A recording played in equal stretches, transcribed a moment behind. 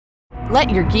Let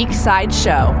your geek side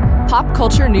show. Pop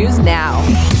culture news now.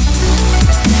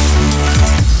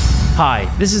 Hi,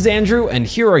 this is Andrew, and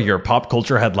here are your pop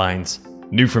culture headlines.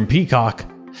 New from Peacock.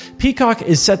 Peacock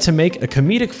is set to make a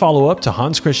comedic follow-up to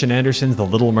Hans Christian Andersen's The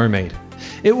Little Mermaid.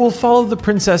 It will follow the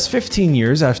princess 15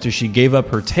 years after she gave up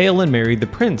her tail and married the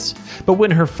prince. But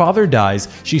when her father dies,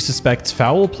 she suspects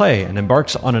foul play and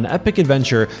embarks on an epic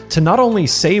adventure to not only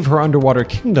save her underwater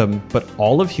kingdom, but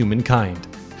all of humankind.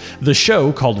 The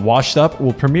show, called Washed Up,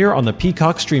 will premiere on the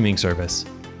Peacock streaming service.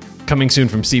 Coming soon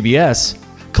from CBS,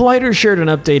 Collider shared an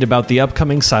update about the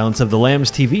upcoming Silence of the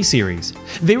Lambs TV series.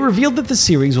 They revealed that the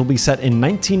series will be set in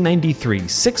 1993,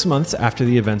 6 months after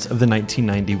the events of the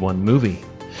 1991 movie.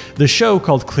 The show,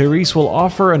 called Clarice, will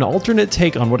offer an alternate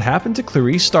take on what happened to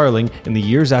Clarice Starling in the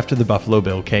years after the Buffalo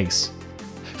Bill case.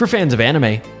 For fans of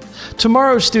anime,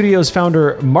 Tomorrow Studios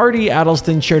founder Marty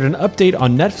Adelson shared an update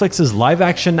on Netflix's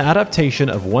live-action adaptation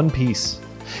of One Piece.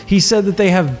 He said that they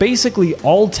have basically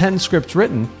all 10 scripts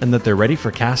written and that they're ready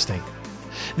for casting.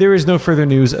 There is no further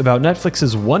news about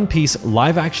Netflix's One Piece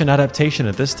live-action adaptation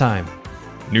at this time.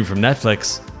 New from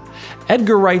Netflix.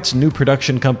 Edgar Wright's new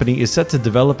production company is set to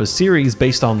develop a series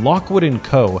based on Lockwood &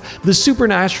 Co., the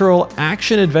supernatural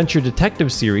action-adventure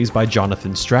detective series by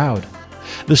Jonathan Stroud.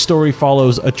 The story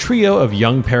follows a trio of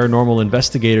young paranormal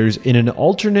investigators in an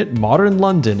alternate modern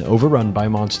London overrun by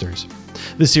monsters.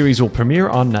 The series will premiere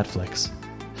on Netflix.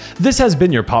 This has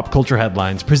been your Pop Culture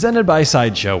Headlines, presented by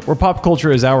Sideshow, where pop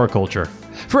culture is our culture.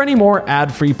 For any more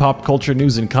ad-free pop culture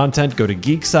news and content, go to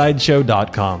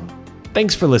geeksideshow.com.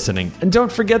 Thanks for listening, and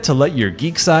don't forget to let your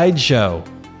geek side show.